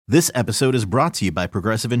This episode is brought to you by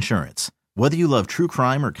Progressive Insurance. Whether you love true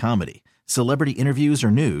crime or comedy, celebrity interviews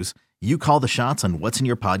or news, you call the shots on what's in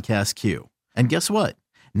your podcast queue. And guess what?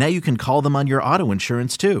 Now you can call them on your auto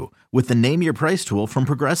insurance too with the Name Your Price tool from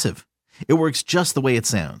Progressive. It works just the way it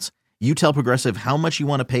sounds. You tell Progressive how much you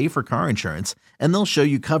want to pay for car insurance, and they'll show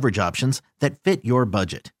you coverage options that fit your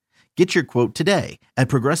budget. Get your quote today at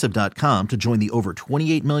Progressive.com to join the over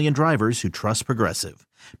 28 million drivers who trust Progressive.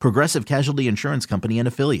 Progressive Casualty Insurance Company and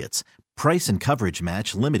Affiliates. Price and coverage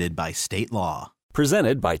match limited by state law.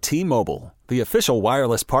 Presented by T-Mobile, the official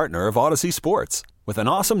wireless partner of Odyssey Sports. With an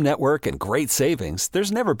awesome network and great savings,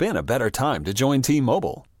 there's never been a better time to join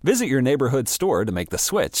T-Mobile. Visit your neighborhood store to make the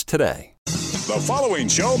switch today. The following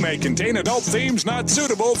show may contain adult themes not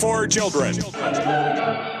suitable for children.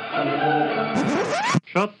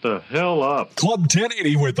 Shut the hell up. Club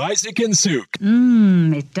 1080 with Isaac and Souk.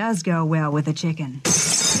 It does go well with the chicken.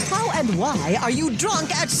 How and why are you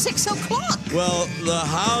drunk at 6 o'clock? Well, the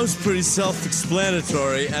how's pretty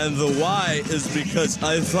self-explanatory, and the why is because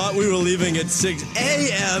I thought we were leaving at 6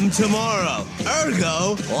 a.m. tomorrow.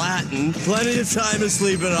 Ergo, Latin, plenty of time to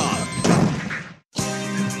sleep it off.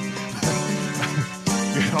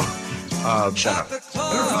 Shut up.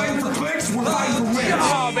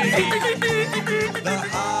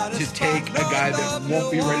 To take a guy that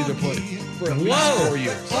won't be ready to play for at least 4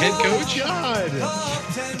 years. Head coach? God.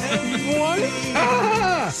 What?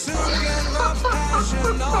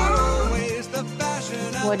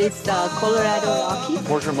 What is Colorado Rocky?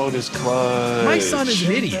 Portrait mode is clutch. My son is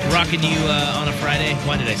an idiot. Rocking you on a Friday.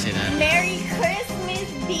 Why did I say that? Merry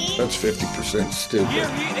Christmas, B. That's 50% stupid. Here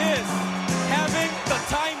he is, having the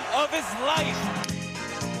time of his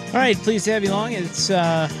life. All right, pleased to have you along. It's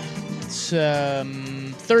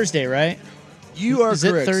Thursday, right? You are correct. Is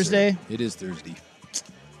it Thursday? Sir. It is Thursday.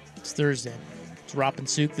 It's Thursday. It's Rop and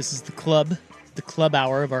Souk. This is the club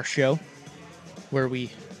hour of our show, where we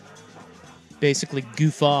basically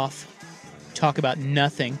goof off, talk about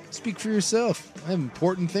nothing. Speak for yourself. I have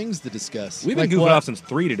important things to discuss. We've been goofing off since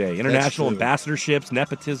 3 today. International ambassadorships,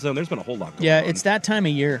 nepotism. There's been a whole lot going on. Yeah, it's that time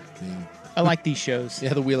of year. Yeah. I like these shows.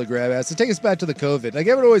 Yeah, the wheel of grab ass. So take us back to the COVID. Like,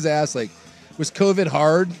 everyone always asks, like, was COVID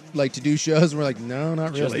hard, like, to do shows? And we're like, no,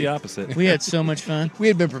 not really. Just the opposite. We had so much fun. We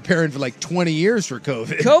had been preparing for like 20 years for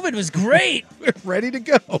COVID. COVID was great. We're ready to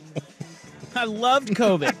go. I loved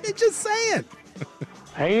COVID. I'm just saying.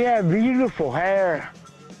 Hey, yeah, beautiful hair.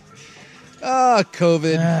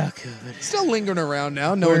 COVID. Still lingering around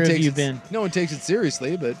now. Where have you been? No one takes it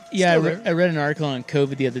seriously, but yeah, I read an article on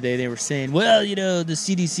COVID the other day. They were saying, well, you know, the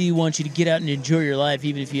CDC wants you to get out and enjoy your life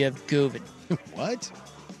even if you have COVID. What?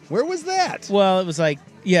 Where was that? Well, it was like,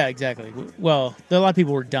 yeah, exactly. Well, a lot of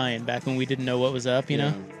people were dying back when we didn't know what was up, you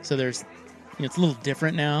know? So there's, it's a little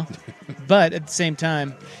different now. But at the same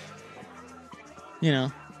time,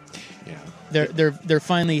 they're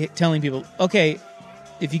finally telling people, okay,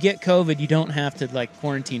 if you get COVID, you don't have to, like,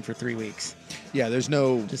 quarantine for 3 weeks. Yeah, there's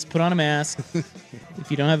no... Just put on a mask.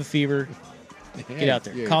 If you don't have a fever, get out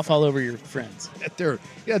there. Cough all over your friends. Get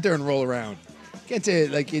out there and roll around. Can't say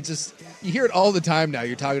it, like, it's just... You hear it all the time now.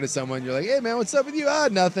 You're talking to someone, you're like, hey, man, what's up with you?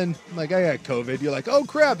 Nothing. I'm like, I got COVID. You're like, oh,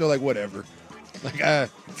 crap. They're like, whatever. Like,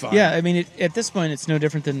 fine. Yeah, I mean, at this point, it's no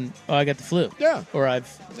different than, oh, I got the flu. Yeah. Or I've,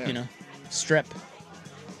 strep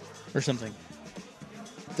or something.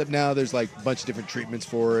 Except now there's, like, a bunch of different treatments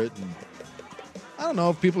for it. And I don't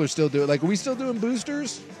know if people are still doing... Like, are we still doing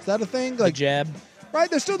boosters? Is that a thing? Like, the jab? Right,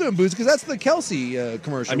 they're still doing boosters because that's the Kelsey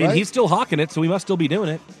commercial, I mean, right? he's still hawking it, so we must still be doing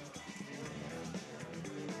it.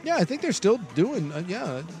 Yeah, I think they're still doing...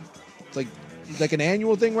 It's like an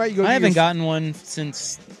annual thing, right? I haven't gotten one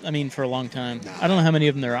since... for a long time. I don't know how many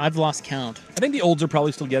of them there are. I've lost count. I think the olds are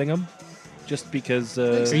probably still getting them. Just because...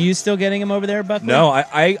 Are you still getting them over there, Buckley? No,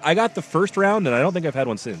 I got the first round, and I don't think I've had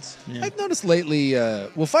one since. Yeah. I've noticed lately...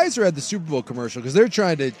 Pfizer had the Super Bowl commercial because they're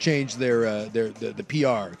trying to change their the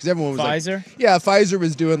PR. Because everyone was Pfizer? Like... Yeah, Pfizer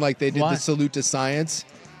was doing like they did the salute to science.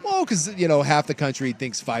 Well, because, half the country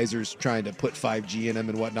thinks Pfizer's trying to put 5G in them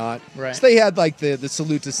and whatnot. Right. So they had like the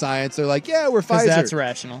salute to science. They're like, yeah, we're Pfizer. That's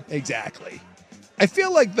rational. Exactly. I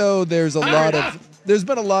feel like, though, there's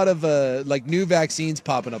been a lot of like new vaccines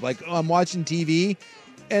popping up. Like, I'm watching TV,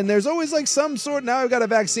 and there's always like some sort. Now I've got a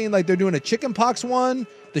vaccine, like they're doing a chickenpox one,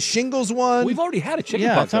 the shingles one. We've already had a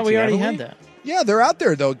chickenpox. Yeah, I thought we already had that. Yeah, they're out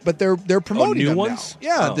there though, but they're promoting new them ones.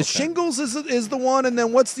 Now. Yeah, the shingles is the one, and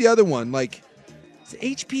then what's the other one? Like, is it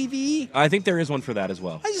HPV? I think there is one for that as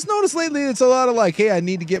well. I just noticed lately it's a lot of like, hey, I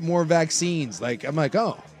need to get more vaccines. Like, I'm like,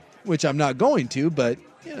 oh, which I'm not going to, but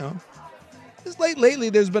just lately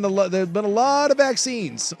there's been a lot of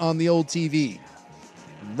vaccines on the old TV.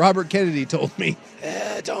 Robert Kennedy told me,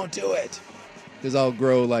 don't do it. because I'll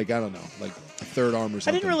grow like I don't know, like a third arm or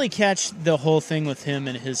something. I didn't really catch the whole thing with him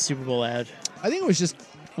and his Super Bowl ad. I think it was just.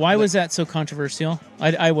 Why was that so controversial?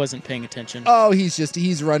 I wasn't paying attention. Oh,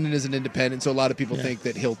 he's running as an independent, so a lot of people think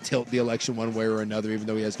that he'll tilt the election one way or another, even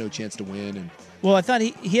though he has no chance to win. And well, I thought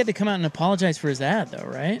he had to come out and apologize for his ad, though,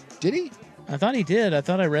 right? Did he? I thought he did. I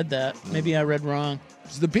thought I read that. Maybe I read wrong.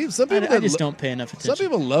 Some people I just don't pay enough attention. Some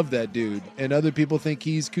people love that dude, and other people think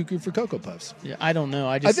he's cuckoo for Cocoa Puffs. Yeah, I don't know.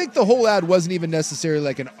 I think the whole ad wasn't even necessarily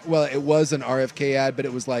like it was an RFK ad, but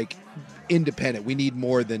it was like independent. We need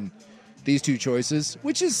more than these two choices,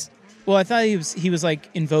 which is. Well, I thought he was like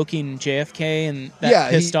invoking JFK, and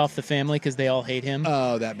that pissed off the family because they all hate him.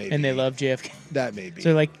 Oh, that may be. And they love JFK. That may be.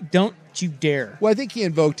 So like, don't you dare. Well, I think he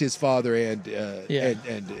invoked his father and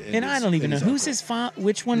I don't even know who's his father.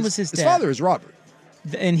 Which one was his dad? His father is Robert,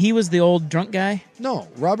 and he was the old drunk guy. No,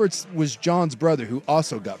 Roberts was John's brother who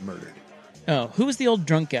also got murdered. Oh, who was the old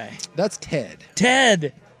drunk guy? That's Ted.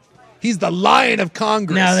 Ted. He's the Lion of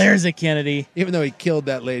Congress. Now there's a Kennedy. Even though he killed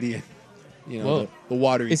that lady. You know, the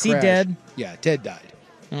watery Is crash. he dead? Yeah, Ted died.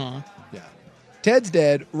 Oh. Yeah. Ted's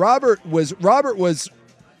dead. Robert was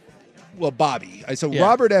Bobby. So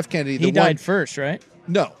Robert F. Kennedy. He died first, right?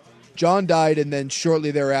 No. John died, and then shortly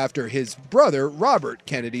thereafter, his brother, Robert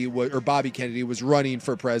Kennedy, or Bobby Kennedy, was running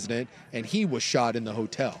for president, and he was shot in the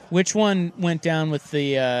hotel. Which one went down with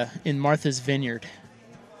the in Martha's Vineyard?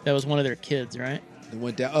 That was one of their kids, right? It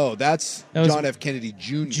went down. Oh, that was John F. Kennedy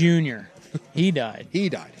Jr. Jr. He died. He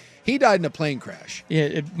died. He died in a plane crash. Yeah,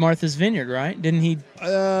 at Martha's Vineyard, right? Didn't he?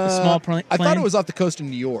 A small plane? I thought it was off the coast of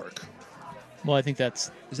New York. Well, I think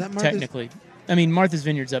that's is that Martha's? Technically. I mean, Martha's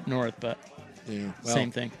Vineyard's up north, but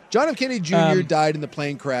same thing. John F. Kennedy Jr. died in the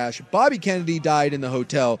plane crash. Bobby Kennedy died in the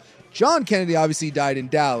hotel. John Kennedy obviously died in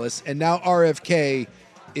Dallas, and now RFK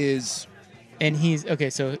is. And he's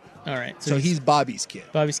okay. So all right. So he's Bobby's kid.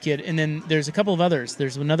 Bobby's kid, and then there's a couple of others.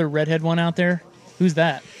 There's another redhead one out there. Who's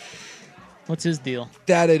that? What's his deal?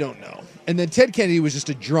 That I don't know. And then Ted Kennedy was just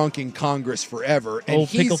a drunk in Congress forever. And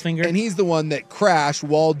pickle finger? And he's the one that crashed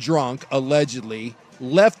while drunk, allegedly,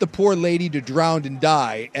 left the poor lady to drown and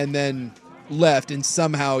die, and then left, and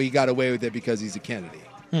somehow he got away with it because he's a Kennedy.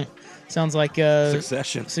 Sounds like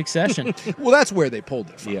Succession. Succession. Well, that's where they pulled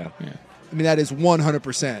it from. Yeah. I mean, that is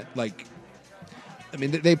 100%. Like, I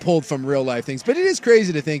mean, they pulled from real life things. But it is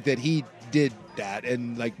crazy to think that he did that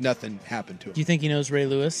and, like, nothing happened to him. Do you think he knows Ray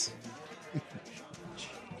Lewis?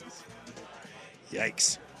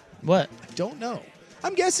 Yikes. What? I don't know.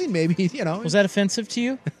 I'm guessing maybe, you know. Was that offensive to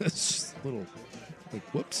you? It's just a little, like,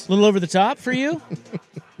 whoops. A little over the top for you?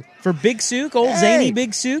 For Big Sook, old zany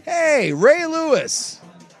Big Sook? Hey, Ray Lewis.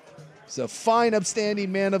 He's a fine,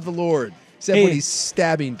 upstanding man of the Lord, except when he's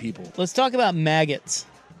stabbing people. Let's talk about maggots.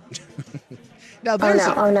 Now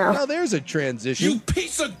there's a transition. You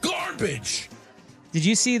piece of garbage. Did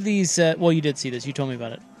you see these? Well, you did see this. You told me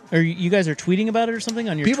about it. Or you guys are tweeting about it or something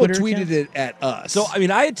on your People Twitter tweeted account? it at us. So, I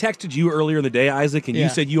mean, I had texted you earlier in the day, Isaac, and you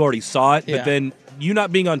said you already saw it. But then you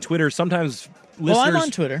not being on Twitter, sometimes listeners... Well, I'm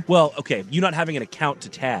on Twitter. Well, okay, you not having an account to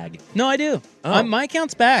tag. No, I do. My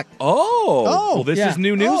account's back. Well, this is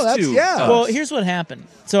new news, too. Yeah. Well, here's what happened.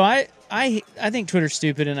 So I think Twitter's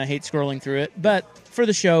stupid, and I hate scrolling through it. But for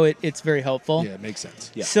the show, it's very helpful. Yeah, it makes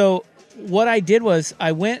sense. Yeah. So what I did was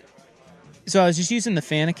I was just using the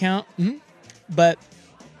fan account, but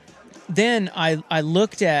then I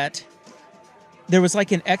looked at, there was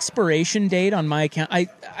like an expiration date on my account. I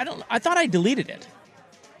thought I deleted it,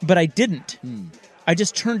 but I didn't. I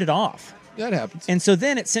just turned it off. That happens. And so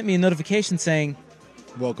then it sent me a notification saying,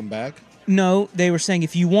 welcome back. No, they were saying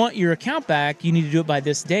if you want your account back, you need to do it by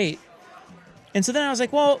this date. And so then I was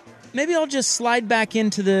like, well, maybe I'll just slide back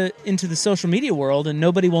into the social media world and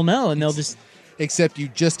nobody will know, and they'll just... Except you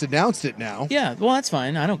just announced it now. Yeah, well, that's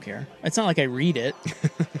fine. I don't care. It's not like I read it.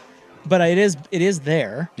 But it is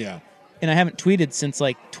there. Yeah. And I haven't tweeted since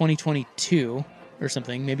like 2022 or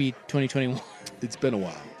something, maybe 2021. It's been a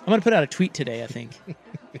while. I'm going to put out a tweet today, I think.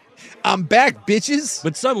 I'm back, bitches.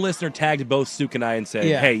 But some listener tagged both Sook and I and said,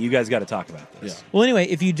 hey, you guys got to talk about this. Yeah. Well, anyway,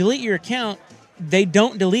 if you delete your account, they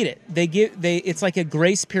don't delete it. It's like a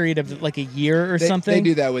grace period of like a year or something. They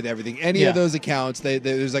do that with everything. Any of those accounts,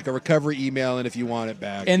 there's like a recovery email, and if you want it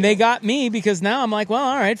back. And they got me because now I'm like, well,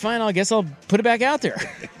 all right, fine. I guess I'll put it back out there.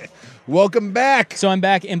 Welcome back. So I'm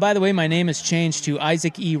back. And by the way, my name has changed to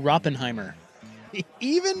Isaac E. Roppenheimer.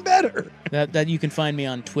 Even better. That you can find me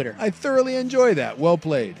on Twitter. I thoroughly enjoy that. Well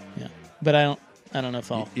played. Yeah. But I don't know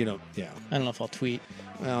if I'll. I don't know if I'll tweet.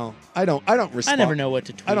 Well, I don't respond. I never know what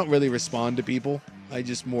to tweet. I don't really respond to people. I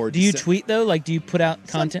just more. Do you tweet though? Like, do you put out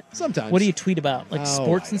content? Sometimes. What do you tweet about? Like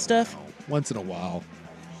sports and stuff? Once in a while.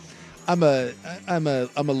 I'm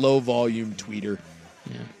a low volume tweeter.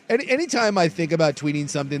 Yeah. Anytime I think about tweeting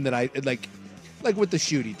something that I like with the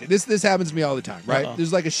shooting thing. This happens to me all the time, right? Uh-oh.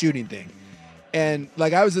 There's like a shooting thing. And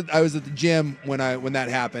like I was at the gym when that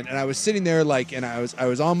happened, and I was sitting there and I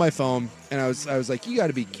was on my phone, and I was like, you got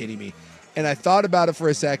to be kidding me. And I thought about it for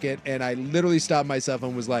a second, and I literally stopped myself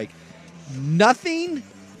and was like, nothing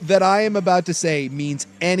that I am about to say means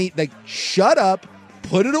shut up,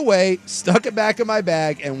 put it away, stuck it back in my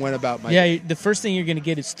bag, and went about my day. The first thing you're going to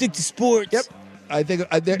get is stick to sports. Yep. I think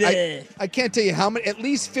I can't tell you how many. At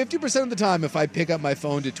least 50% of the time, if I pick up my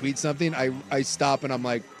phone to tweet something, I stop and I'm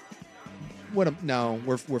like, no,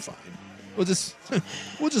 we're fine. We'll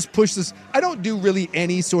just push this. I don't do really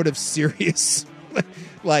any sort of serious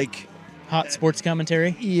like hot sports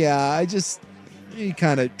commentary. Yeah, you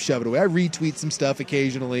kind of shove it away. I retweet some stuff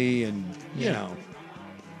occasionally, and you know,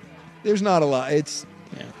 there's not a lot.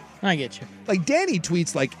 I get you. Like Danny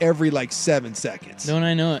tweets every 7 seconds. Don't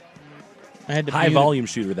I know it? I had to high volume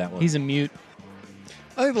shooter that one. He's a mute.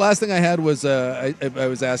 I think the last thing I had was I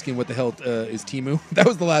was asking what the hell is Temu. That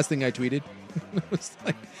was the last thing I tweeted. It was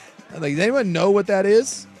does anyone know what that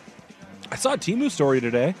is? I saw a Temu story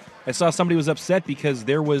today. I saw somebody was upset because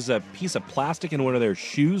there was a piece of plastic in one of their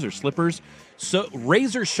shoes or slippers, so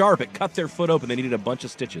razor sharp it cut their foot open. They needed a bunch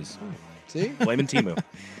of stitches. See, blaming Temu.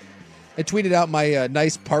 I tweeted out my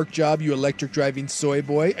nice park job, you electric driving soy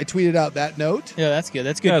boy. I tweeted out that note. Yeah, that's good.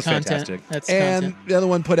 That's good content. Fantastic. That's and content. The other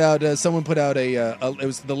one put out. Someone put out it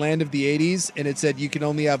was the land of the '80s, and it said you can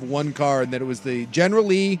only have one car, and that it was the General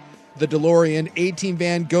Lee, the DeLorean, 18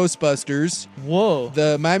 Van Ghostbusters, whoa,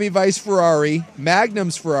 the Miami Vice Ferrari,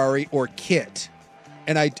 Magnum's Ferrari, or Kit.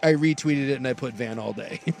 And I retweeted it and I put Van all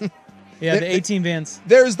day. Yeah, the 18 Vans.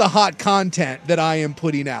 There's the hot content that I am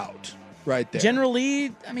putting out right there. General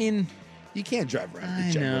Lee, I mean, you can't drive around with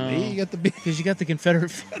I General know. Lee. You got the big, because you got the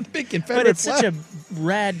Confederate, the big Confederate but it's flag. such a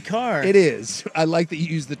rad car. It is. I like that you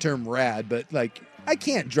use the term rad, but I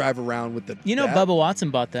can't drive around with the. Bubba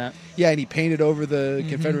Watson bought that. Yeah, and he painted over the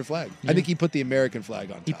Confederate flag. Yeah. I think he put the American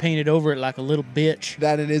flag on top. He painted over it like a little bitch.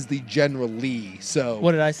 That it is the General Lee. So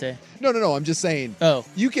what did I say? No. I'm just saying. Oh,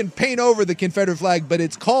 you can paint over the Confederate flag, but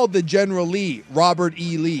it's called the General Lee, Robert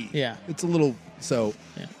E. Lee. Yeah, it's a little. So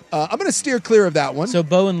yeah. I'm going to steer clear of that one. So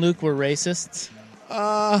Bo and Luke were racists.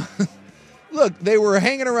 Look, they were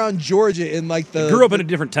hanging around Georgia in they grew up in a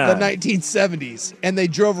different time, the 1970s, and they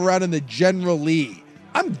drove around in the General Lee.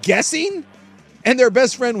 I'm guessing, and their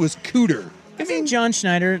best friend was Cooter. I mean, John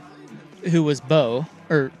Schneider, who was Bo,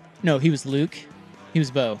 or no, he was Luke. He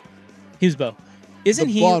was Bo. Isn't the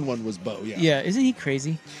he? The blonde one was Bo. Yeah. Yeah. Isn't he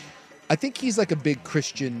crazy? I think he's like a big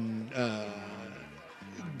Christian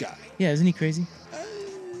guy. Yeah. Isn't he crazy?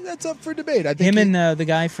 That's up for debate. I think him and the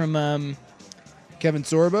guy from Kevin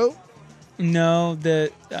Sorbo. No,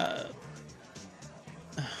 the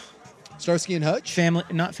Starsky and Hutch.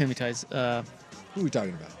 Not Family Ties. Who are we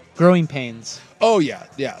talking about? Growing Pains. Oh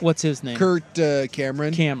yeah. What's his name? Kurt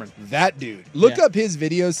Cameron. Cameron. That dude. Look up his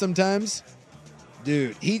videos sometimes.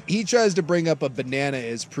 Dude, he tries to bring up a banana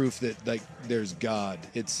as proof that there's God.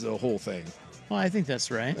 It's a whole thing. Well, I think that's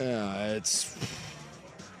right.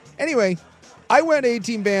 Anyway, I went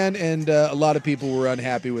 18 Van, and a lot of people were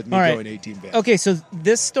unhappy with me going 18 Van. Okay, so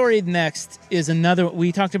this story next is another.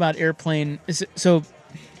 We talked about airplane. So,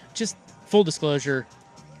 just full disclosure,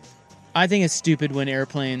 I think it's stupid when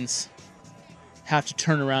airplanes have to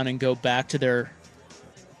turn around and go back to their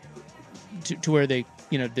to where they,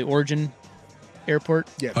 the origin airport.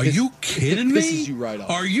 Yeah. Are you kidding me? Pisses you right off.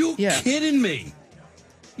 Are you kidding me?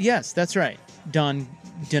 Yes, that's right. Don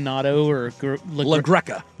Donato or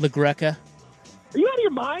LaGreca. LaGreca. Are you out of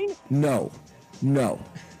your mind? No.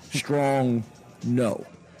 Strong no.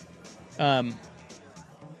 What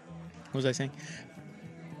was I saying?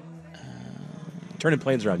 Turning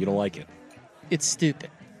planes around, you don't like it. It's stupid.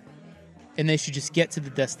 And they should just get to the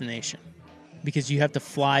destination. Because you have to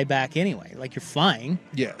fly back anyway. Like you're flying.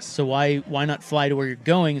 Yes. So why not fly to where you're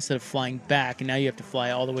going instead of flying back? And now you have to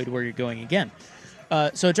fly all the way to where you're going again.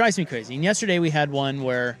 So it drives me crazy. And yesterday we had one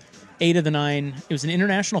where 8 of the 9, it was an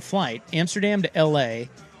international flight, Amsterdam to LA,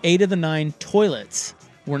 8 of the 9 toilets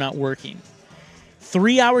were not working.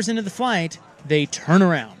 3 hours into the flight, they turn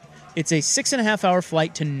around. It's a 6.5-hour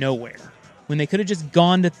flight to nowhere when they could have just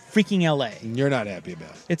gone to freaking LA. You're not happy about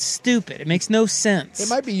it. It's stupid. It makes no sense. It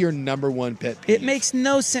might be your number one pet peeve. It makes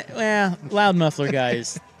no sense. Well, Loud Muffler guy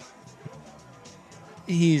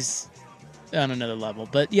he's on another level.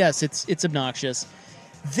 But yes, it's obnoxious.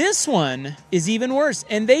 This one is even worse.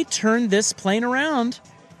 And they turned this plane around.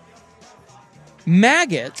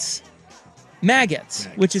 Maggots,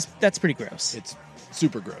 which is, that's pretty gross. It's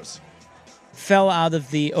super gross. fell out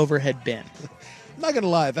of the overhead bin. I'm not going to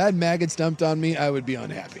lie. If I had maggots dumped on me, I would be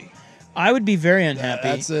unhappy. I would be very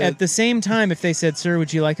unhappy. At the same time, if they said, "Sir,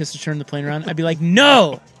 would you like us to turn the plane around?" I'd be like,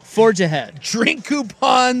 "No! Forge ahead. Drink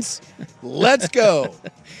coupons. Let's go."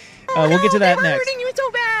 We'll get to that next. Hurting you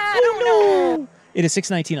so bad. Oh, no. It is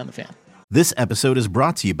 6:19 on the Fan. This episode is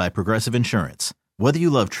brought to you by Progressive Insurance. Whether you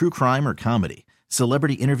love true crime or comedy,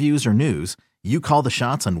 celebrity interviews or news, you call the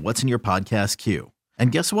shots on what's in your podcast queue.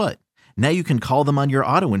 And guess what? Now you can call them on your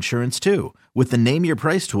auto insurance too with the Name Your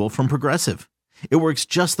Price tool from Progressive. It works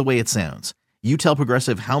just the way it sounds. You tell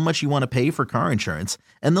Progressive how much you want to pay for car insurance,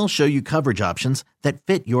 and they'll show you coverage options that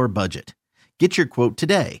fit your budget. Get your quote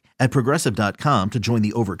today at Progressive.com to join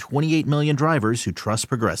the over 28 million drivers who trust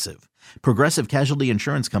Progressive. Progressive Casualty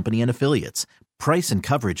Insurance Company and Affiliates. Price and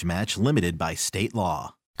coverage match limited by state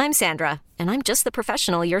law. I'm Sandra, and I'm just the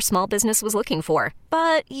professional your small business was looking for.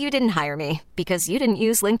 But you didn't hire me because you didn't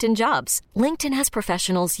use LinkedIn Jobs. LinkedIn has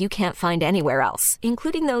professionals you can't find anywhere else,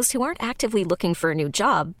 including those who aren't actively looking for a new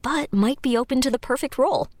job, but might be open to the perfect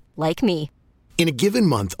role, like me. In a given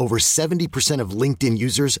month, over 70% of LinkedIn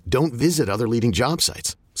users don't visit other leading job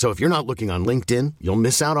sites. So if you're not looking on LinkedIn, you'll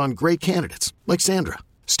miss out on great candidates like Sandra.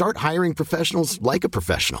 Start hiring professionals like a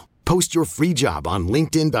professional. Post your free job on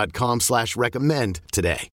linkedin.com/recommend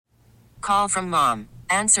today. Call from mom.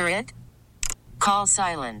 Answer it. Call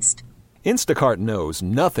silenced. Instacart knows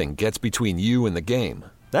nothing gets between you and the game.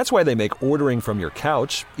 That's why they make ordering from your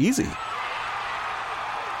couch easy.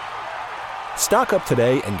 Stock up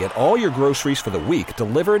today and get all your groceries for the week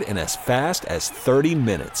delivered in as fast as 30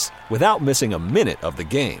 minutes without missing a minute of the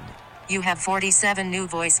game. You have 47 new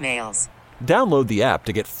voicemails. Download the app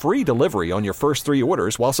to get free delivery on your first 3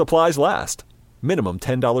 orders while supplies last. Minimum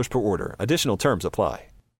 $10 per order. Additional terms apply.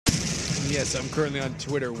 Yes, I'm currently on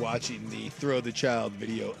Twitter watching the Throw the Child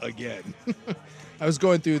video again. I was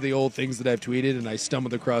going through the old things that I've tweeted, and I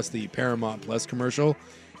stumbled across the Paramount Plus commercial,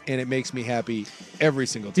 and it makes me happy every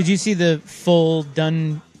single time. Did you see the full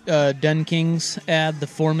Dun Kings ad, the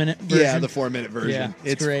 4-minute version? Yeah, the 4-minute version. Yeah,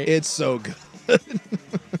 it's great. It's so good.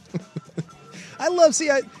 I love,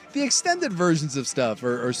 the extended versions of stuff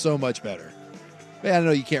are so much better. I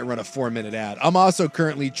know you can't run a 4-minute ad. I'm also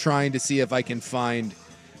currently trying to see if I can find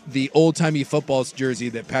the old-timey football jersey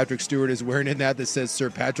that Patrick Stewart is wearing in that says Sir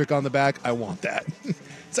Patrick on the back. I want that.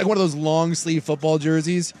 It's like one of those long-sleeve football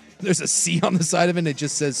jerseys. There's a C on the side of it, and it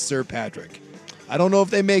just says Sir Patrick. I don't know if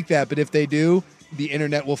they make that, but if they do, the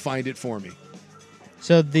internet will find it for me.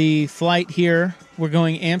 So the flight here, we're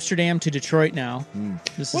going Amsterdam to Detroit now.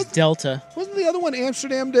 This is Delta. Wasn't the other one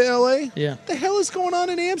Amsterdam to L.A.? Yeah. What the hell is going on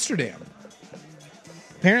in Amsterdam?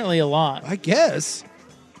 Apparently a lot. I guess.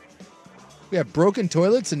 We have broken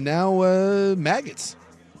toilets and now maggots.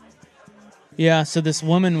 Yeah, so this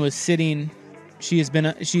woman was sitting, she's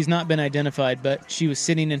not been identified, but she was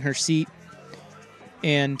sitting in her seat,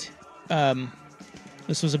 and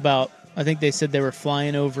this was about, I think they said they were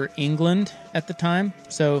flying over England at the time,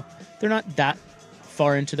 so they're not that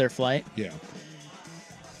far into their flight. Yeah.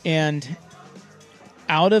 And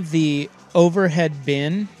out of the overhead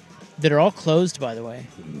bin, that are all closed, by the way,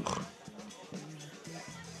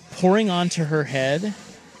 pouring onto her head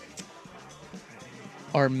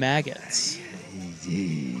are maggots.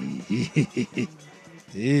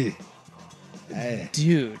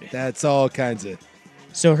 Dude. That's all kinds of...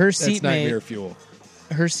 So her That's nightmare seatmate... fuel.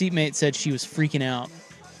 Her seatmate said she was freaking out.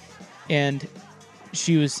 And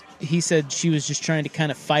he said she was just trying to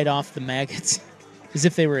kind of fight off the maggots as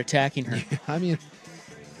if they were attacking her. Yeah, I mean,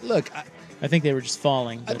 look... I think they were just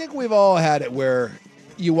falling. I think we've all had it where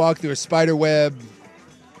you walk through a spider web,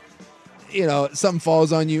 something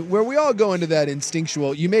falls on you, where we all go into that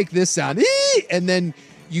instinctual, you make this sound, and then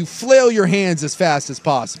you flail your hands as fast as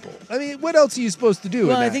possible. I mean, what else are you supposed to do?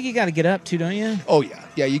 Well, I think you got to get up too, don't you? Oh, yeah.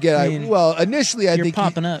 Yeah, you get initially I you're think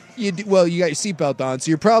popping up. You got your seatbelt on, so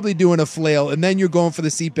you're probably doing a flail, and then you're going for the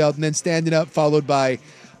seatbelt, and then standing up, followed by,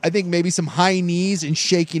 I think, maybe some high knees and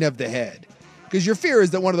shaking of the head. Because your fear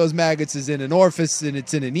is that one of those maggots is in an orifice and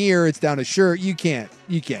it's in an ear, it's down a shirt. You can't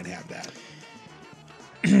have that.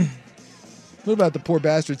 What about the poor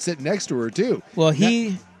bastard sitting next to her too? Well,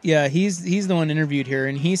 he's the one interviewed here,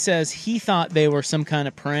 and he says he thought they were some kind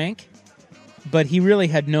of prank, but he really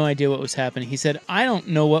had no idea what was happening. He said, I don't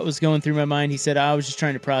know what was going through my mind. He said, I was just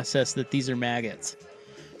trying to process that these are maggots.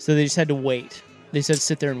 So they just had to wait. They said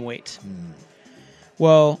sit there and wait.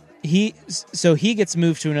 Well, he gets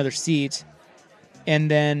moved to another seat.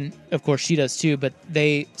 And then, of course, she does too, but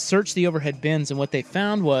they searched the overhead bins, and what they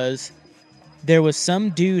found was there was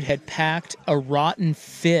some dude had packed a rotten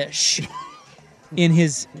fish in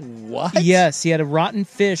his... What? Yes, he had a rotten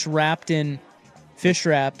fish wrapped in fish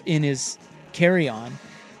wrap in his carry-on.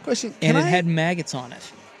 Question: And it had maggots on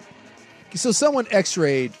it. So someone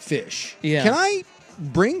X-rayed fish. Yeah. Can I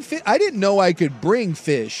bring fish? I didn't know I could bring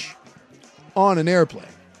fish on an airplane.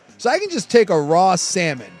 So I can just take a raw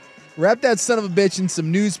salmon, wrap that son of a bitch in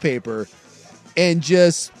some newspaper, and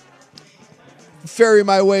just ferry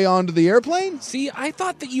my way onto the airplane? See, I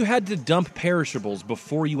thought that you had to dump perishables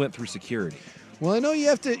before you went through security. Well, I know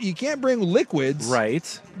you can't bring liquids.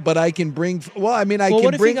 Right. But I can bring, I can what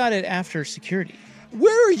bring. if you got it after security?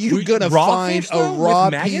 Where are you going to find fish, a though, raw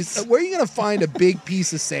with piece? maggots? Where are you going to find a big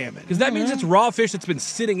piece of salmon? Because that means it's raw fish that's been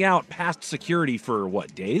sitting out past security for,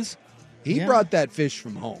 what, days? He brought that fish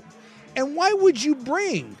from home. And why would you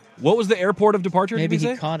bring? What was the airport of departure? Maybe did we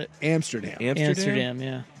he say? caught it. Amsterdam. Amsterdam,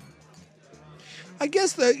 yeah. I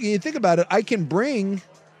guess you think about it, I could bring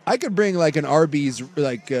like an Arby's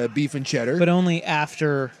beef and cheddar. But only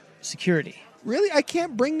after security. Really? I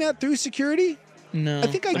can't bring that through security? No. I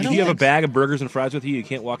think I Like, can. if you have a bag of burgers and fries with you, you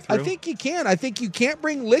can't walk through? I think you can. I think you can't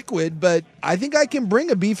bring liquid, but I think I can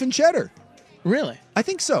bring a beef and cheddar. Really? I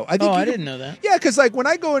think so. I didn't know that. Yeah, because like when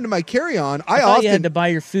I go into my carry-on, I thought often you had to buy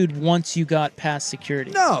your food once you got past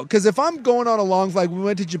security. No, because if I'm going on a long flight, we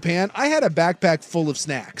went to Japan, I had a backpack full of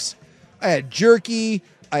snacks. I had jerky,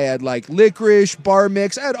 I had like licorice, bar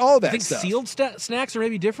mix, I had all that I think stuff. sealed snacks are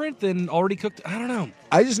maybe different than already cooked. I don't know.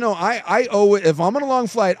 I just know I owe it. If I'm on a long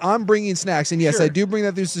flight, I'm bringing snacks, and yes, Sure. I do bring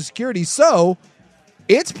that through security. So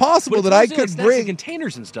it's possible But that I it's mostly, like, could snacks bring in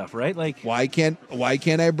containers and stuff, right? Like, Why can't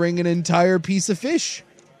I bring an entire piece of fish?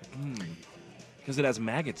 because it has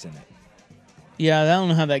maggots in it. Yeah, I don't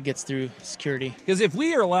know how that gets through security. Because if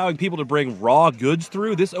we are allowing people to bring raw goods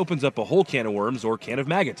through, this opens up a whole can of worms or can of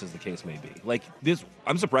maggots, as the case may be. Like this,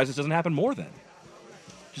 I'm surprised this doesn't happen more then.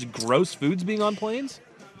 Just gross foods being on planes.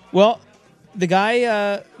 Well, the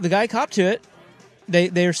guy copped to it.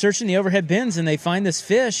 They are searching the overhead bins and they find this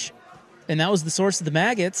fish, and that was the source of the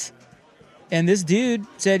maggots. And this dude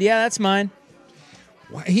said, "Yeah, that's mine."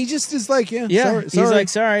 Why? He just is like, Yeah, sorry. he's like,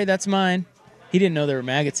 "Sorry, that's mine." He didn't know there were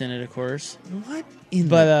maggots in it, of course. What in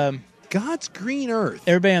God's green earth?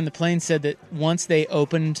 Everybody on the plane said that once they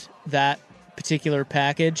opened that particular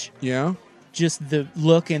package, just the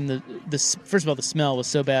look and the first of all, the smell was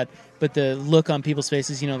so bad, but the look on people's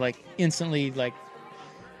faces, like instantly like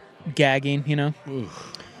gagging,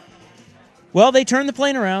 Oof. Well, they turned the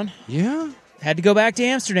plane around. Yeah. Had to go back to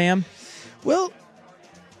Amsterdam. Well,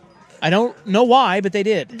 I don't know why, but they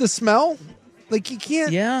did. The smell? Like you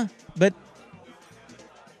can't. Yeah, but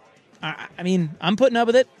I mean, I'm putting up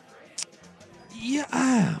with it.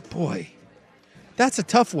 Yeah, boy. That's a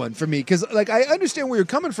tough one for me because like I understand where you're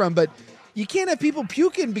coming from, but you can't have people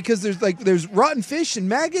puking because there's rotten fish and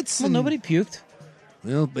maggots. Well, nobody puked.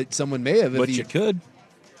 Well, but someone may have. But you could.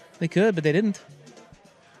 They could, but they didn't.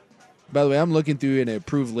 By the way, I'm looking through an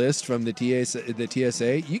approved list from the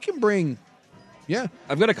TSA. You can bring,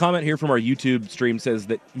 I've got a comment here from our YouTube stream says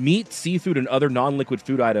that meat, seafood, and other non-liquid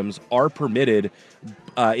food items are permitted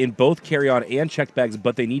in both carry-on and checked bags,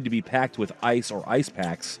 but they need to be packed with ice or ice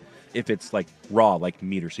packs if it's like raw, like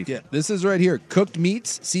meat or seafood. Yeah, this is right here. Cooked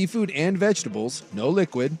meats, seafood, and vegetables, no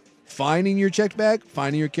liquid. Fine in your checked bag,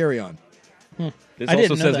 fine in your carry-on. This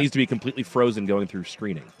also says it needs to be completely frozen going through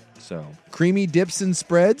screening. So creamy dips and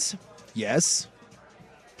spreads, yes.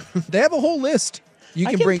 They have a whole list.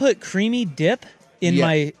 I can put creamy dip in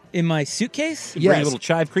my suitcase. You bring a little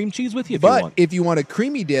chive cream cheese with you if you But want. if you want a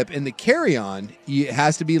creamy dip in the carry-on, it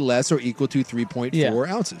has to be less or equal to 3.4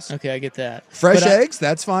 ounces. Okay, I get that. Fresh But eggs,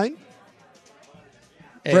 that's fine.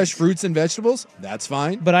 Eggs. Fresh fruits and vegetables, that's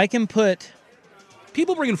fine. But I can put...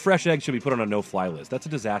 People bringing fresh eggs should be put on a no-fly list. That's a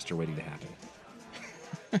disaster waiting to happen.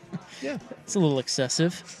 Yeah. It's a little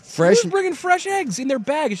excessive. Who's bringing fresh eggs in their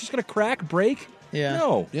bag? It's just going to crack, break? Yeah.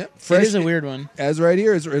 No. Yeah. It is a weird one. As right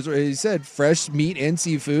here, as he said, fresh meat and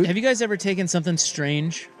seafood. Have you guys ever taken something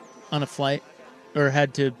strange on a flight? Or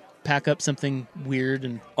had to pack up something weird?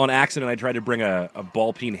 And On accident, I tried to bring a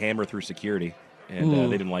ball peen hammer through security, and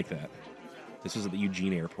they didn't like that. This was at the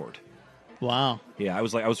Eugene airport. Wow. Yeah, I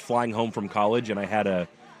was flying home from college, and I had a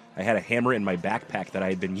hammer in my backpack that I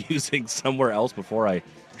had been using somewhere else before I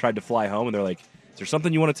tried to fly home, and they're like, "Is there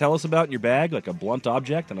something you want to tell us about in your bag, like a blunt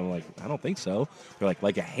object?" And I'm like, "I don't think so." They're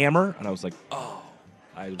like a hammer, and I was like, "Oh,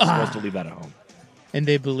 I was supposed to leave that at home." And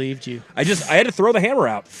they believed you. I had to throw the hammer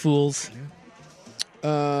out. Fools.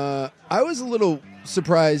 I was a little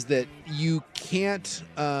surprised that you can't.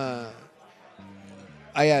 I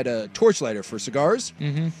had a torch lighter for cigars.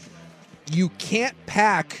 Mm-hmm. You can't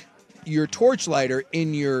pack your torch lighter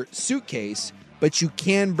in your suitcase, but you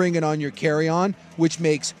can bring it on your carry-on, which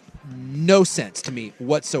makes no sense to me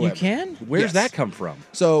whatsoever. You can? Where's that come from?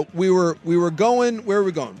 So we were going. Where were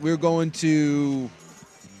we going? We were going to.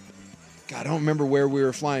 God, I don't remember where we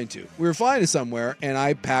were flying to. We were flying to somewhere, and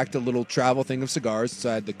I packed a little travel thing of cigars. So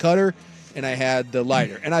I had the cutter, and I had the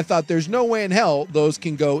lighter, and I thought, there's no way in hell those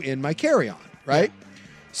can go in my carry-on, right? Yeah.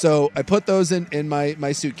 So I put those in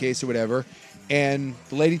my suitcase or whatever. And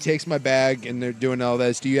the lady takes my bag, and they're doing all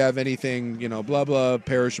this. Do you have anything, blah, blah,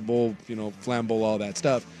 perishable, flammable, all that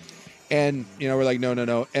stuff? And, we're like,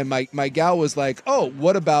 no. And my gal was like, oh,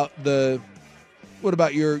 what about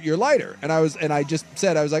your lighter? And I just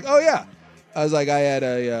said, I was like, oh, yeah. I was like, I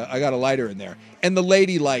got a lighter in there. And the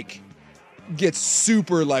lady, like, gets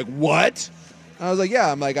super, like, what? I was like, yeah.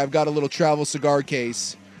 I'm like, I've got a little travel cigar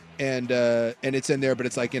case, and it's in there, but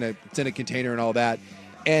it's, like, it's in a container and all that.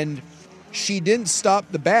 And she didn't stop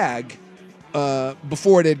the bag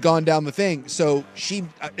before it had gone down the thing. So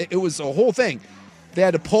it was a whole thing. They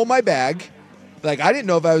had to pull my bag. Like, I didn't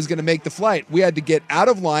know if I was going to make the flight. We had to get out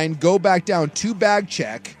of line, go back down to bag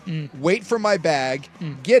check, wait for my bag,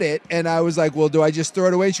 get it. And I was like, well, do I just throw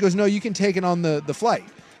it away? She goes, no, you can take it on the flight.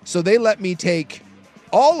 So they let me take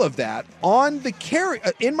all of that on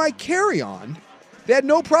the in my carry-on. They had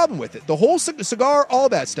no problem with it. The whole cigar, all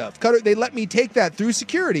that stuff. They let me take that through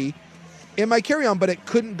security in my carry-on, but it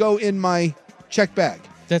couldn't go in my checked bag.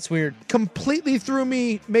 That's weird. Completely threw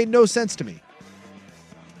me, made no sense to me.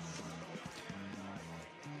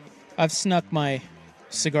 I've snuck my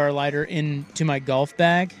cigar lighter into my golf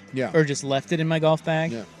bag. Yeah. Or just left it in my golf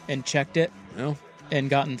bag and checked it. No. And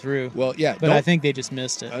gotten through. Well, yeah. But I think they just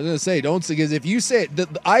missed it. I was going to say, because if you say it,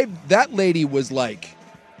 that lady was like,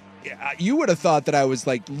 you would have thought that I was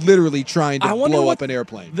like literally trying to blow up an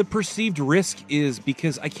airplane. The perceived risk is,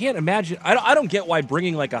 because I can't imagine. I don't get why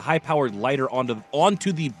bringing like a high-powered lighter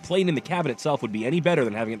onto the plane in the cabin itself would be any better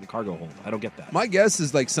than having it in the cargo hold. I don't get that. My guess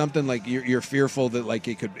is like something like you're fearful that like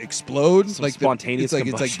it could explode, like spontaneous.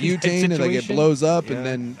 It's like butane and like it blows up, and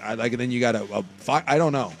then you got a fire. I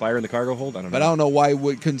don't know. Fire in the cargo hold. I don't know. But I don't know why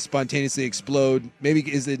it couldn't spontaneously explode. Maybe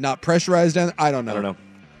is it not pressurized down? I don't know.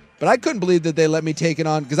 But I couldn't believe that they let me take it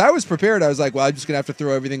on, because I was prepared. I was like, well, I'm just going to have to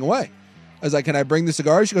throw everything away. I was like, can I bring the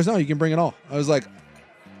cigars? She goes, no, you can bring it all. I was like,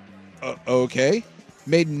 okay.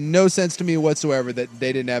 Made no sense to me whatsoever that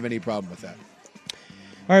they didn't have any problem with that.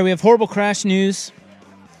 All right, we have horrible crash news.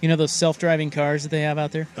 You know those self-driving cars that they have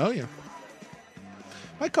out there? Oh, yeah.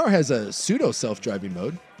 My car has a pseudo self-driving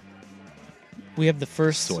mode. We have the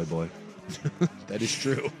first... Soy boy. That is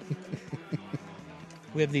true.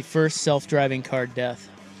 We have the first self-driving car death.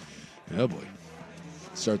 Oh, boy.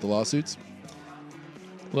 Start the lawsuits?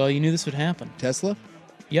 Well, you knew this would happen. Tesla?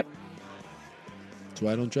 Yep. That's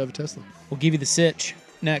why I don't drive a Tesla. We'll give you the sitch.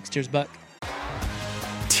 Next, here's Buck.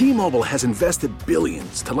 T-Mobile has invested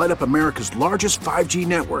billions to light up America's largest 5G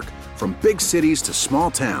network, from big cities to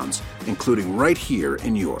small towns, including right here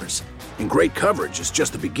in yours. And great coverage is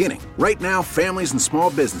just the beginning. Right now, families and small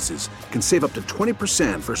businesses can save up to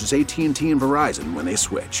 20% versus AT&T and Verizon when they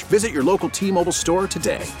switch. Visit your local T-Mobile store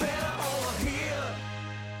today.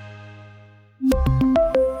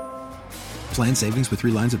 Plan savings with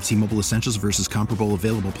 3 lines of T-Mobile Essentials versus comparable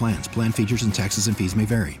available plans. Plan features and taxes and fees may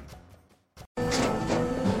vary.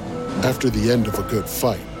 After the end of a good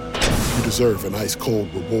fight, you deserve an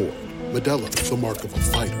ice-cold reward. Modelo is the mark of a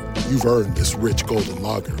fighter. You've earned this rich golden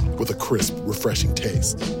lager with a crisp, refreshing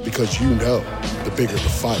taste. Because you know, the bigger the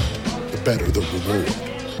fight, the better the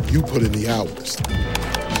reward. You put in the hours,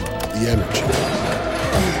 the energy,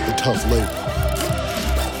 the tough labor.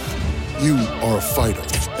 You are a fighter,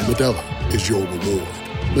 and Modelo is your reward.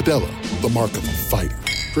 Modelo, the mark of a fighter.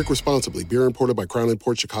 Drink responsibly. Beer imported by Crown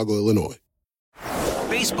Imports, Chicago, Illinois.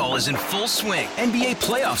 Baseball is in full swing. NBA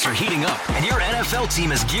playoffs are heating up, and your NFL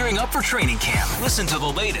team is gearing up for training camp. Listen to the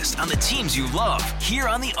latest on the teams you love here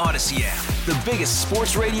on the Odyssey app. The biggest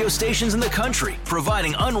sports radio stations in the country,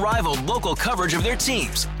 providing unrivaled local coverage of their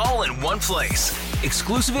teams, all in one place.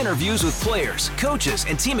 Exclusive interviews with players, coaches,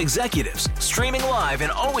 and team executives, streaming live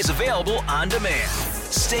and always available on demand.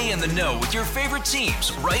 Stay in the know with your favorite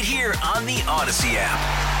teams right here on the Odyssey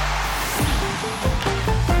app.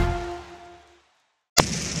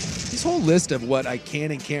 This whole list of what I can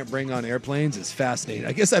and can't bring on airplanes is fascinating.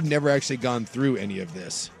 I guess I've never actually gone through any of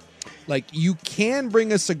this. Like, you can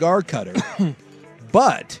bring a cigar cutter,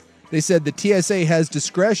 but they said the TSA has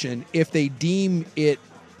discretion if they deem it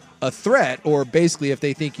a threat, or basically if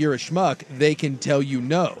they think you're a schmuck, they can tell you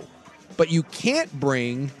no. But you can't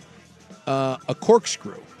bring a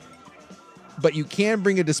corkscrew. But you can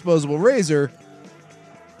bring a disposable razor,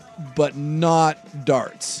 but not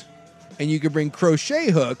darts. And you can bring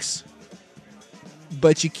crochet hooks,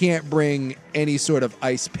 but you can't bring any sort of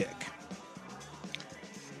ice pick.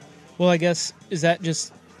 Well, I guess, is that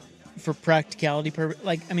just for practicality purpose?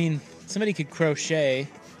 Like, I mean, somebody could crochet.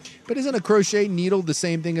 But isn't a crochet needle the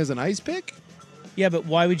same thing as an ice pick? Yeah, but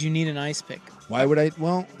why would you need an ice pick? Why would I?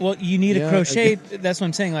 Well, you need yeah, a crochet. That's what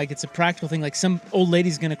I'm saying. Like, it's a practical thing. Like, some old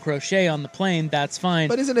lady's going to crochet on the plane. That's fine.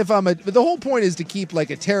 But isn't but the whole point is to keep like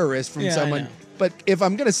a terrorist from someone. But if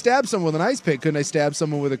I'm going to stab someone with an ice pick, couldn't I stab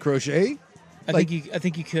someone with a crochet? I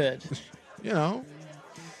think you could. You know,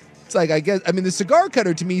 it's like, I guess, I mean, the cigar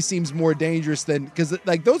cutter to me seems more dangerous than, because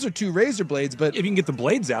like those are 2 razor blades. But if you can get the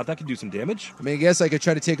blades out, that could do some damage. I mean, I guess I could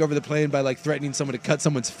try to take over the plane by like threatening someone to cut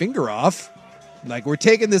someone's finger off. Like, we're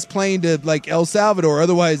taking this plane to like El Salvador,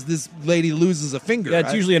 otherwise this lady loses a finger. Yeah,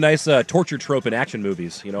 it's usually a nice torture trope in action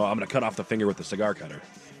movies. You know, I'm going to cut off the finger with the cigar cutter.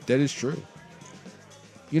 That is true.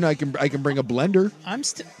 You know, I can bring a blender.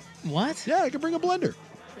 What? Yeah, I can bring a blender.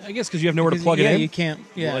 I guess because you have nowhere to plug it in. Yeah, you can't.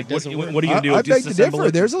 Yeah, like, what are you going to do? I beg to differ.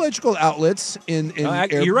 It? There's electrical outlets in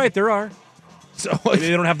you're right, there are. So maybe they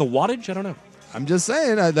don't have the wattage. I don't know. I'm just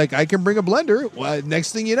saying, I can bring a blender. Well,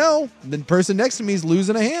 next thing you know, the person next to me is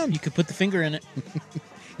losing a hand. You could put the finger in it.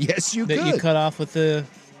 Yes, you that could. You cut off with the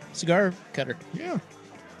cigar cutter. Yeah.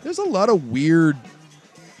 There's a lot of weird.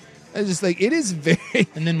 I just like, it is very.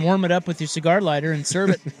 And then warm it up with your cigar lighter and serve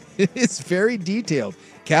it. It is very detailed.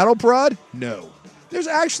 Cattle prod? No. There's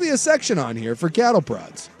actually a section on here for cattle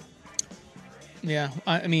prods. Yeah,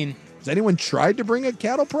 I mean, has anyone tried to bring a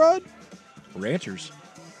cattle prod? Ranchers.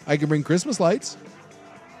 I can bring Christmas lights.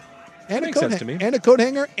 And makes sense to me. And a coat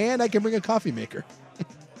hanger, and I can bring a coffee maker.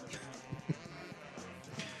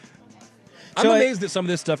 I'm amazed that some of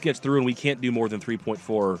this stuff gets through and we can't do more than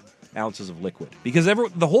 3.4 ounces of liquid. Because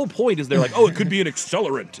the whole point is they're like, oh, it could be an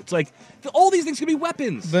accelerant. It's like, all these things could be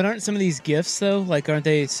weapons. But aren't some of these gifts, though? Like, aren't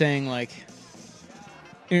they saying, like,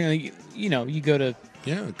 you go to...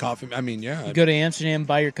 Yeah, coffee. I mean, yeah. You go to Amsterdam,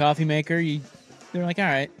 buy your coffee maker. They're like, all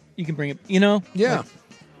right, you can bring it, you know? Yeah.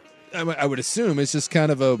 Like, I would assume it's just kind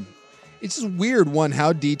of it's just weird, one,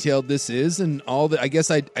 how detailed this is and all that. I guess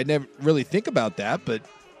I never really think about that, but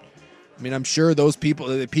I mean, I'm sure those people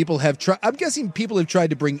have tried. I'm guessing people have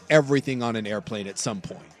tried to bring everything on an airplane at some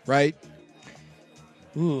point, right?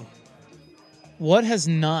 Ooh. What has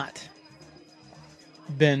not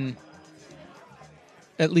been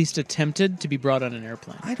at least attempted to be brought on an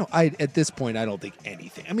airplane? At this point, I don't think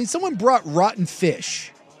anything. I mean, someone brought rotten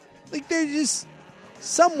fish. Like, they're just...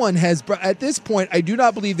 Someone has brought... At this point, I do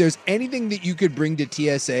not believe there's anything that you could bring to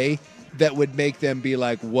TSA that would make them be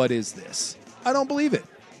like, what is this? I don't believe it.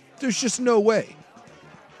 There's just no way.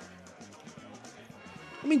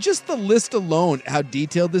 I mean, just the list alone, how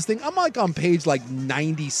detailed this thing... I'm like on page like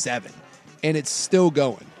 97, and it's still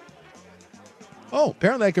going. Oh,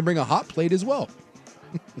 apparently I can bring a hot plate as well.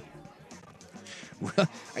 I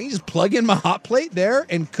can just plug in my hot plate there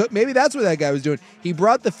and cook. Maybe that's what that guy was doing. He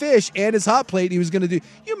brought the fish and his hot plate. He was going to do.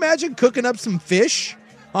 You imagine cooking up some fish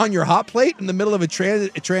on your hot plate in the middle of a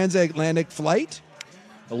transatlantic flight?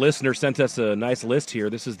 A listener sent us a nice list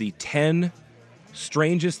here. This is the 10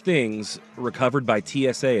 strangest things recovered by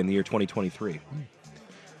TSA in the year 2023.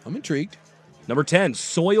 I'm intrigued. Number 10,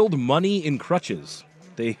 soiled money in crutches.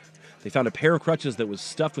 They found a pair of crutches that was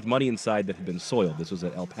stuffed with money inside that had been soiled. This was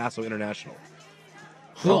at El Paso International.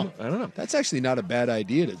 Huh. I don't know. That's actually not a bad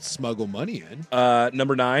idea to smuggle money in.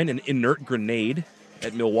 Number 9, an inert grenade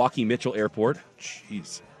at Milwaukee Mitchell Airport.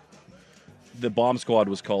 Jeez. The bomb squad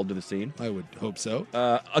was called to the scene. I would hope so.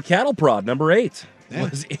 A cattle prod, number 8,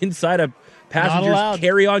 was inside a passenger's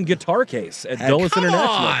carry-on guitar case at Dulles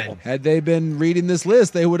International. Had they been reading this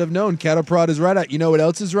list, they would have known cattle prod is right out. You know what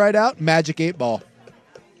else is right out? Magic 8 Ball.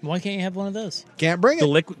 Why can't you have one of those? Can't bring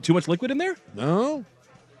it. Too much liquid in there? No.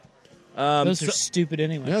 Those are stupid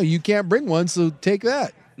anyway. No, you can't bring one, so take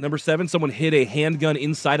that. Number 7, someone hid a handgun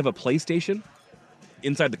inside of a PlayStation,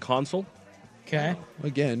 inside the console. Okay.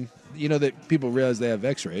 Again, you know that people realize they have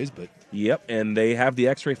x-rays, but... Yep, and they have the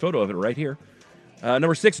x-ray photo of it right here.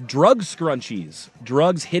 Number 6, drug scrunchies.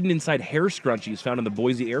 Drugs hidden inside hair scrunchies found in the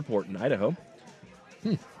Boise Airport in Idaho.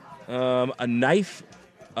 A knife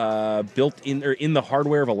built in the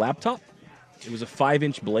hardware of a laptop. It was a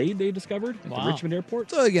 5-inch blade they discovered at the Richmond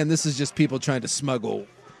Airport. So again, this is just people trying to smuggle,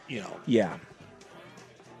 Yeah.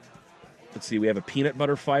 Let's see, we have a peanut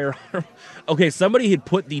butter firearm. Okay, somebody had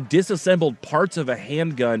put the disassembled parts of a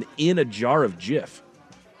handgun in a jar of Jif.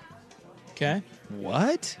 Okay.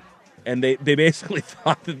 What? And they basically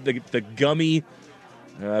thought that the gummy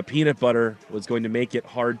peanut butter was going to make it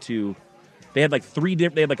hard to... They had like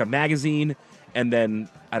they had like a magazine, and then,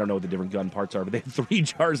 I don't know what the different gun parts are, but they had 3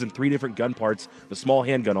 jars and 3 different gun parts, the small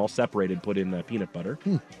handgun all separated, put in peanut butter.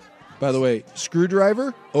 By the way,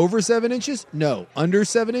 screwdriver, over 7 inches? No. Under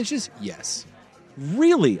 7 inches? Yes.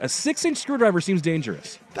 Really? A 6-inch screwdriver seems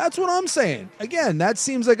dangerous. That's what I'm saying. Again, that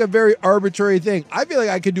seems like a very arbitrary thing. I feel like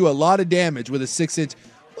I could do a lot of damage with a 6-inch,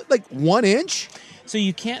 like 1 inch. So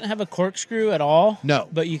you can't have a corkscrew at all? No.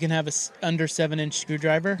 But you can have a under 7-inch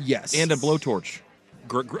screwdriver? Yes. And a blowtorch.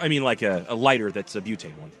 I mean, like a lighter that's a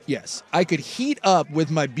butane one. Yes. I could heat up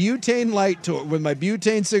with my butane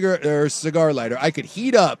cigar lighter. I could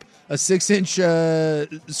heat up a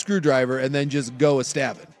 6-inch screwdriver and then just go a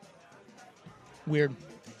stabbing. Weird.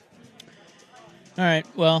 All right.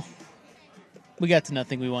 Well, we got to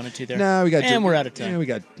nothing we wanted to there. No, we got and we're out of time.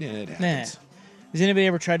 It happens. Has anybody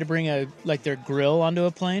ever tried to bring their grill onto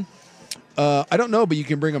a plane? I don't know, but you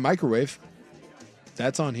can bring a microwave.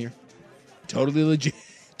 That's on here. Totally legit.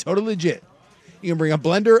 Totally legit. You can bring a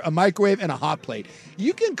blender, a microwave, and a hot plate.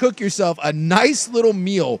 You can cook yourself a nice little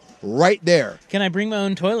meal right there. Can I bring my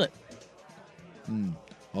own toilet?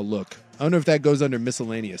 I'll look. I wonder if that goes under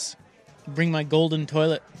miscellaneous. Bring my golden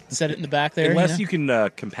toilet. Set it in the back there. Unless you can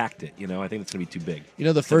compact it. I think it's going to be too big.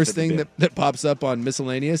 The first thing that pops up on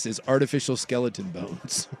miscellaneous is artificial skeleton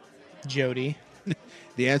bones. Jody.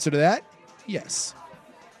 The answer to that? Yes.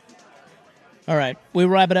 All right. We'll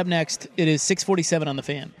wrap it up next. It is 6:47 on the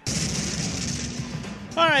Fan.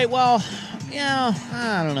 All right. Well,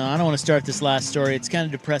 I don't know. I don't want to start this last story. It's kind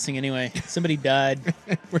of depressing anyway. Somebody died.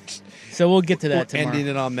 So we'll get to that tomorrow. Ending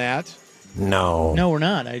it on that? No, we're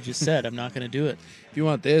not. I just said I'm not going to do it. If you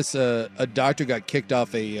want this, a doctor got kicked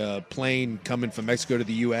off a plane coming from Mexico to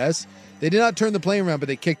the U.S. They did not turn the plane around, but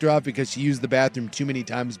they kicked her off because she used the bathroom too many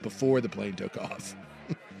times before the plane took off.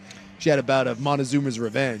 She had a bout of Montezuma's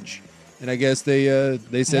revenge, and I guess they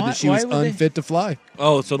said that she was unfit to fly.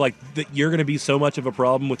 Oh, so you're going to be so much of a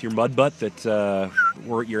problem with your mud butt that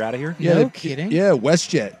you're out of here? Yeah, no kidding. Yeah,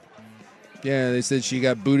 WestJet. Yeah, they said she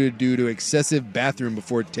got booted due to excessive bathroom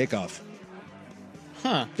before takeoff.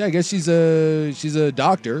 Huh. Yeah, I guess she's a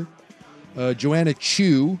doctor, Joanna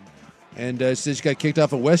Chu, and she said she got kicked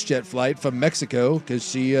off a WestJet flight from Mexico because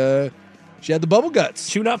she had the bubble guts.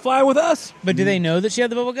 Chu not fly with us? But do they know that she had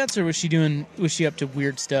the bubble guts, or was she up to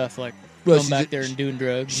weird stuff like going back there and doing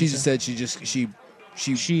drugs? She just said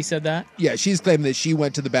she said that? Yeah, she's claiming that she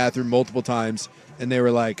went to the bathroom multiple times, and they were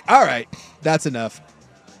like, "All right, that's enough.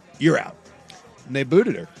 You're out," and they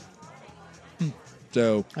booted her.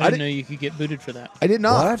 So I didn't know you could get booted for that. I did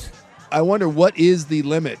not. What? I wonder what is the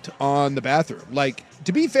limit on the bathroom. Like,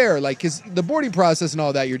 to be fair, because the boarding process and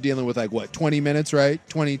all that, you're dealing with 20 minutes, right?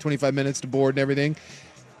 20, 25 minutes to board and everything.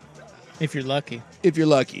 If you're lucky. If you're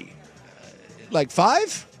lucky.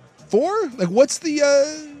 5? 4? What's the...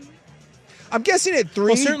 I'm guessing at 3.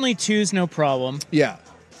 Well, certainly 2's no problem. Yeah.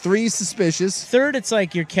 3 suspicious. 3rd, it's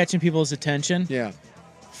like you're catching people's attention. Yeah.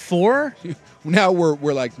 4? Now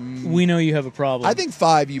we're like... we know you have a problem. I think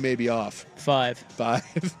 5 you may be off. 5.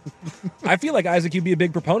 I feel like, Isaac, you'd be a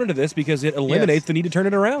big proponent of this because it eliminates the need to turn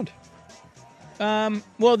it around.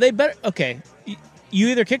 Well, they better... Okay. You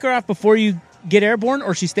either kick her off before you get airborne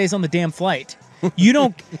or she stays on the damn flight. You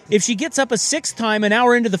don't... If she gets up a 6th time an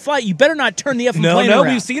hour into the flight, you better not turn the effing plane around.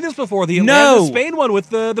 No, we've seen this before. The Atlanta, Spain one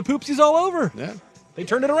with the poopsies all over. Yeah. They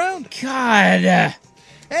turned it around. God...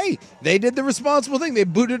 Hey, they did the responsible thing. They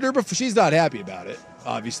booted her before. She's not happy about it,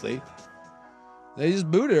 obviously. They just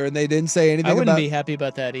booted her, and they didn't say anything about... I wouldn't be happy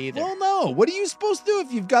about that either. Well, no. What are you supposed to do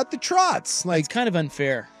if you've got the trots? It's kind of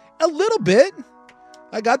unfair. A little bit.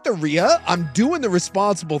 I got the RIA. I'm doing the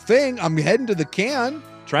responsible thing. I'm heading to the can.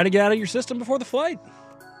 Trying to get out of your system before the flight.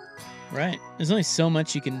 Right. There's only so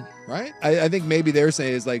much you can... Right? I think maybe they're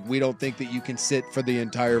saying is we don't think that you can sit for the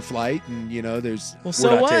entire flight, and there's... Well, so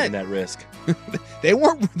we're not what? taking that risk. They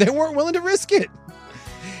weren't willing to risk it.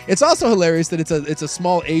 It's also hilarious that it's a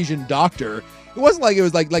small Asian doctor. It wasn't like it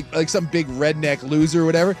was like some big redneck loser or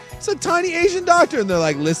whatever. It's a tiny Asian doctor, and they're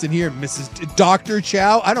like, "Listen here, Mrs. Dr.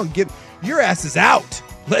 Chow, I don't give... Your ass is out.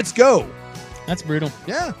 Let's go." That's brutal.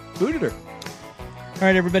 Yeah, booted her. All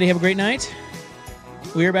right, everybody, have a great night.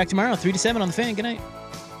 We are back tomorrow, 3 to 7 on the Fan. Good night.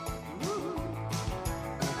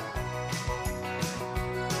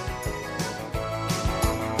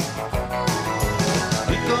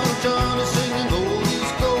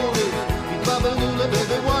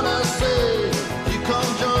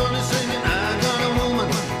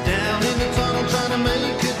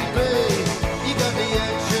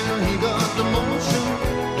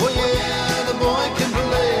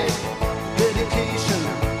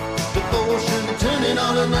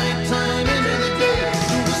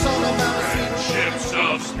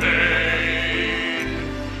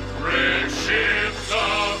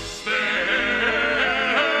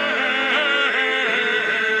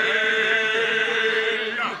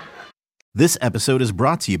 This episode is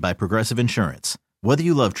brought to you by Progressive Insurance. Whether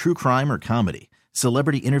you love true crime or comedy,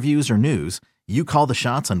 celebrity interviews, or news, you call the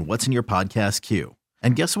shots on what's in your podcast queue.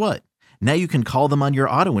 And guess what? Now you can call them on your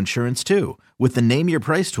auto insurance too with the Name Your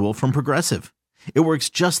Price tool from Progressive. It works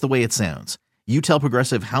just the way it sounds. You tell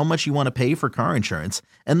Progressive how much you want to pay for car insurance,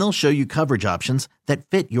 and they'll show you coverage options that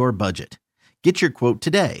fit your budget. Get your quote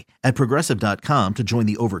today at Progressive.com to join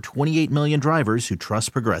the over 28 million drivers who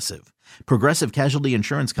trust Progressive. Progressive Casualty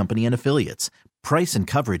Insurance Company and Affiliates. Price and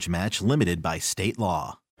coverage match limited by state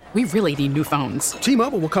law. We really need new phones.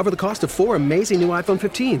 T-Mobile will cover the cost of 4 amazing new iPhone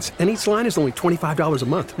 15s, and each line is only $25 a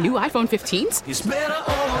month. New iPhone 15s? It's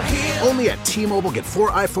better over here. Only at T-Mobile, get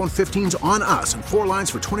 4 iPhone 15s on us and 4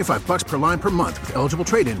 lines for $25 per line per month with eligible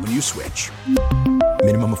trade-in when you switch.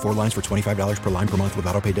 Minimum of 4 lines for $25 per line per month with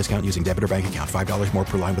autopay discount using debit or bank account. $5 more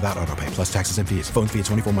per line without autopay, plus taxes and fees. Phone fee at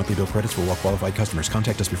 24 monthly bill credits for well-qualified customers.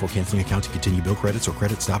 Contact us before canceling account to continue bill credits or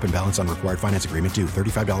credit stop and balance on required finance agreement due.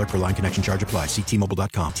 $35 per line connection charge applies. See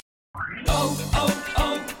T-Mobile.com.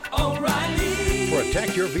 O'Reilly.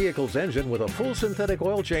 Protect your vehicle's engine with a full synthetic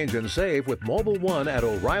oil change and save with Mobile One at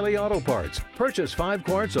O'Reilly Auto Parts. Purchase 5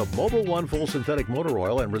 quarts of Mobile One full synthetic motor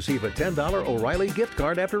oil and receive a $10 O'Reilly gift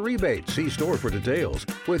card after rebate. See store for details.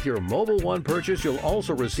 With your Mobile One purchase, you'll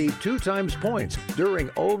also receive 2 times points during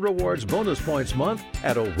O Rewards Bonus Points Month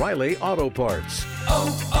at O'Reilly Auto Parts.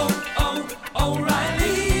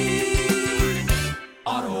 O'Reilly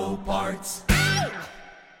Auto Parts.